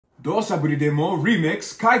土砂降りでも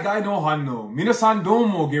Remix 海外の反応。皆さんどう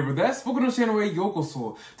もゲブです。僕のチャンネルへようこ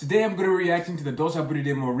そ。Today I'm going to be reacting to the 土砂降り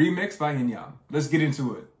でも Remix by Hinya. Let's get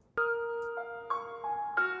into it.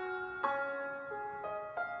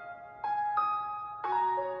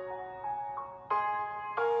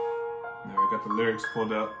 Now we got the lyrics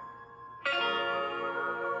pulled up.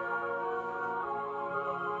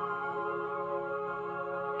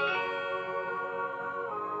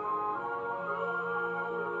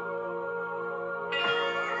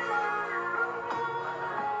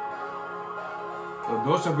 So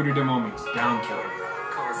土砂降りでも means downpour.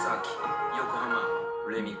 川崎、横浜、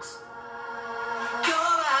レミックス。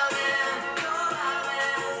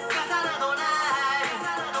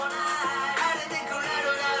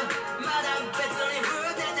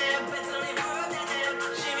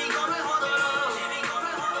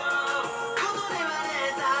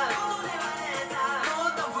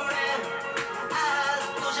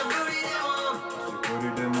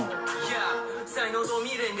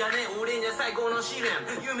最高の試練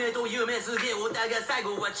夢と夢すげえお互い最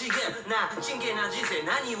後は違えな真剣な人生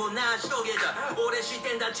何を成し遂げた俺知っ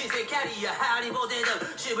てんだ知性キャリアハリボテだ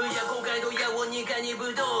渋谷公会堂やを2階に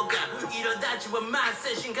武道館苛立ちはまっ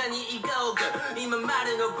精神科に行こうか今ま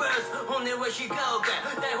でのバース本音は非公開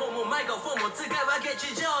台本もマイクロフォンも使うわけ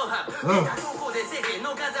地上波出たとこで世間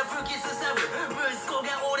の風吹きすさぶ息子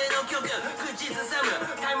が俺の曲口ずさむ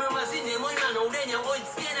タイムマシンでも今の俺には追い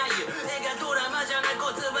つけない映画ドラマじゃないコ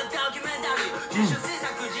ツはドキュメンタリー自主制作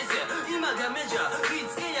実践今がメジャー振り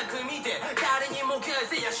付け役見て誰にも返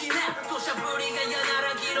せやしね土砂降りが嫌な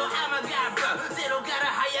らキロアマガップゼロか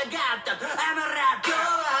ら這い上がったアマラップ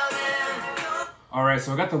Alright,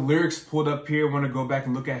 so I got the lyrics pulled up here. I want to go back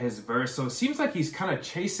and look at his verse. So it seems like he's kind of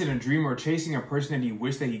chasing a dream or chasing a person that he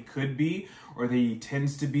wished that he could be or that he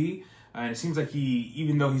tends to be. And it seems like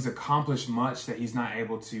even though he's accomplished much, that he's not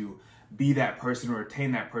able to be that person or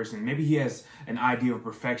attain that person. Maybe he has an idea of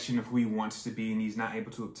perfection of who he wants to be and he's not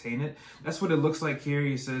able to obtain it. That's what it looks like here.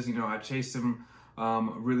 He says, you know, I chased him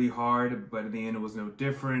really hard, but in the end it was no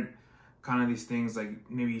different. Kind of these things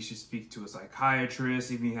like maybe he should speak to a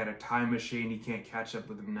psychiatrist. Even if he had a time machine, he can't catch up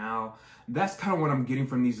with him now. That's kind of what I'm getting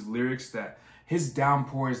from these lyrics, that his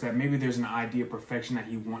downpour is that maybe there's an idea of perfection that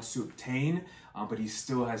he wants to obtain, but he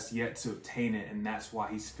still has yet to obtain it, and that's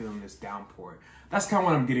why he's feeling this downpour. That's kind of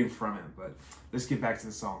what I'm getting from it, but let's get back to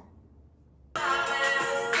the song.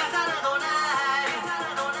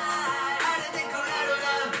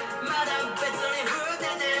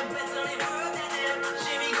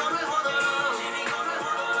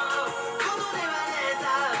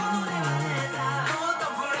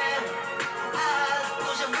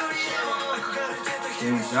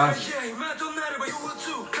 Benjazzy.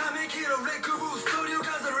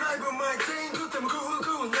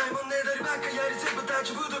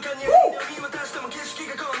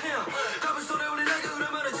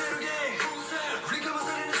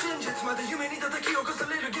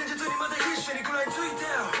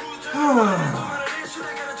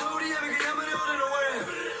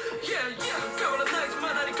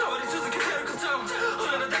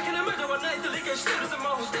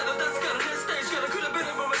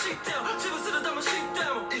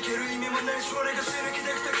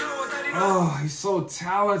 Oh, he's so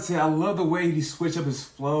talented. I love the way he switched up his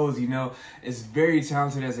flows, you know. It's very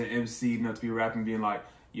talented as an MC, you know, to be rapping, being like,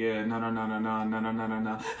 yeah, no. I'm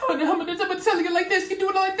gonna tell you like this, you do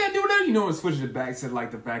it like that, do it, you know, and switching it back to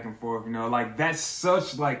like the back and forth, you know, like that's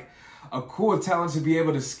such like a cool talent to be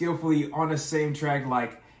able to skillfully on the same track,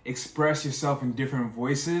 like express yourself in different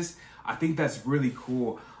voices. I think that's really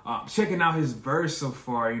cool. Checking out his verse so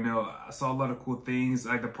far, you know, I saw a lot of cool things,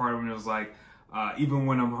 like the part when it was like, even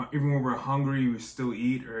when we're hungry, we still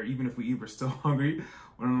eat, or even if we eat, we're still hungry.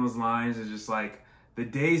 One of those lines is just like, the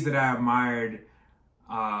days that I admired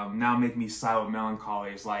now make me sigh with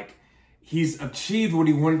melancholy. It's like he's achieved what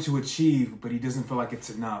he wanted to achieve, but he doesn't feel like it's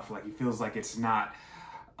enough. Like he feels like it's not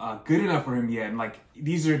good enough for him yet. And like,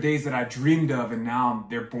 these are days that I dreamed of and now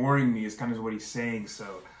they're boring me is kind of what he's saying. So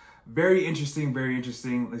very interesting, very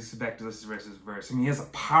interesting. Let's get back to this rest of his verse. I mean, he has a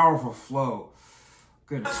powerful flow.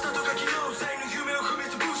 Goodness.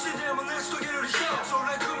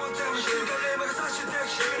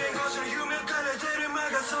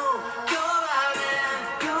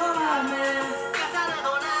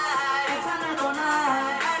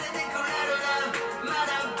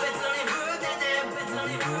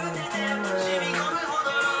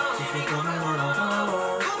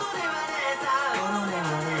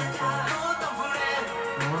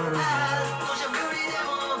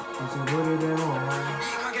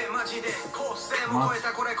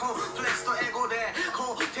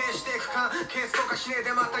 かケースとかしねえ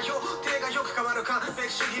でまた予定がよく変わるか歴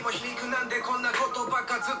史主義も皮肉なんでこんなことばっ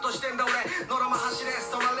かずっとしてんだ俺ノロマ走れ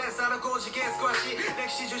ストマレースあの工事ケース詳しい歴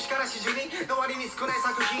史樹脂から始終にの割に少ない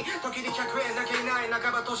作品時に100円だけいない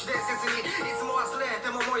半ば都市伝説にいつも忘れて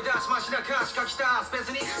も思い出しましなかしか来たスペー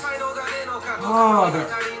スに才能がねえのかとか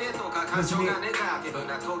足りねえとか感情がネガティブ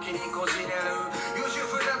な時にこじれる優秀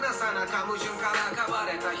不断なさなか矛盾から変わ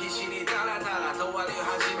れた必死にダラダラと割り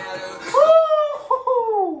始める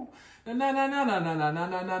So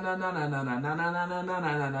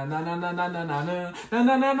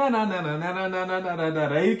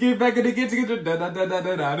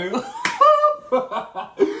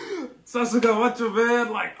let's look at Macho,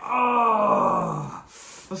 man. Like, oh.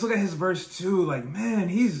 Let's look at his verse too. Like, man,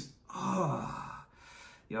 he's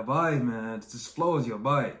yabai, man. This flow is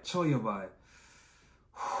yabai. Cho yabai.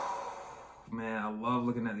 Man, I love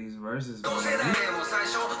looking at these verses, man.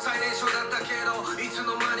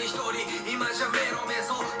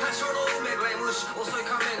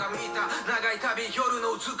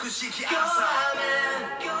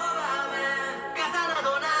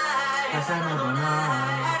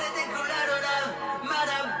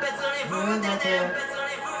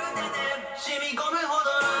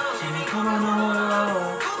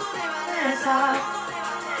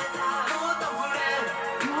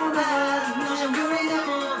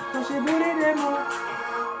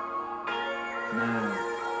 Man.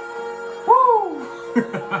 Woo!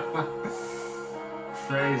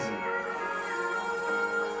 Crazy.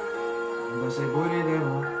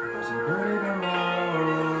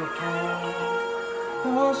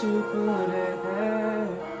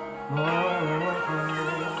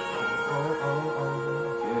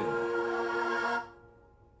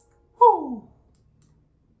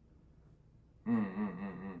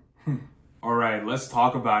 All right, let's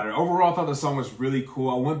talk about it. Overall, I thought the song was really cool.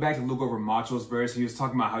 I went back to look over Macho's verse. He was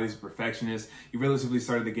talking about how he's a perfectionist. He relatively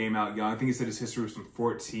started the game out young. I think he said his history was from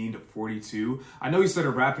 14 to 42. I know he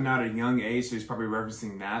started rapping out at a young age, so he's probably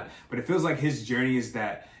referencing that. But it feels like his journey is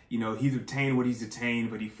that, you know, he's attained what he's attained,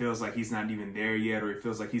 but he feels like he's not even there yet, or he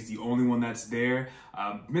feels like he's the only one that's there.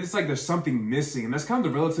 It's like there's something missing, and that's kind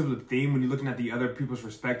of the relative theme when you're looking at the other people's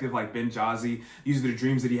perspective, like Benjazzy. These are the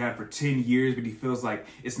dreams that he had for 10 years, but he feels like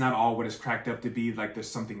it's not all what it's cracked up to be, like there's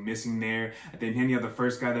something missing there. And then Henny, the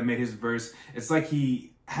first guy that made his verse, it's like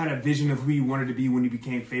he had a vision of who he wanted to be when he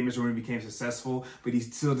became famous or when he became successful, but he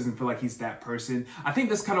still doesn't feel like he's that person. I think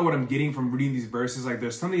that's kind of what I'm getting from reading these verses. Like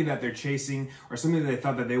there's something that they're chasing or something that they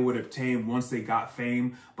thought that they would obtain once they got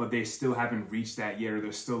fame, but they still haven't reached that yet, or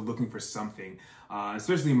they're still looking for something.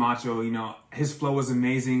 Especially Macho, you know, his flow was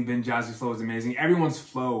amazing. Benjazzy's flow was amazing. Everyone's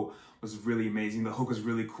flow was really amazing. The hook was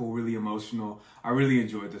really cool, really emotional. I really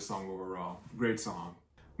enjoyed this song overall. Great song.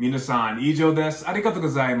 Minasan, ijo desu. Arigatou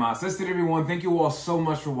gozaimasu. That's it, everyone. Thank you all so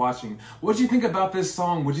much for watching. What did you think about this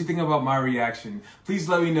song? What did you think about my reaction? Please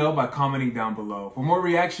let me know by commenting down below. For more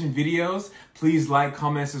reaction videos, please like,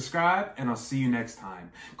 comment, subscribe, and I'll see you next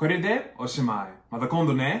time. これでおしまい。また今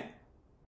度ね。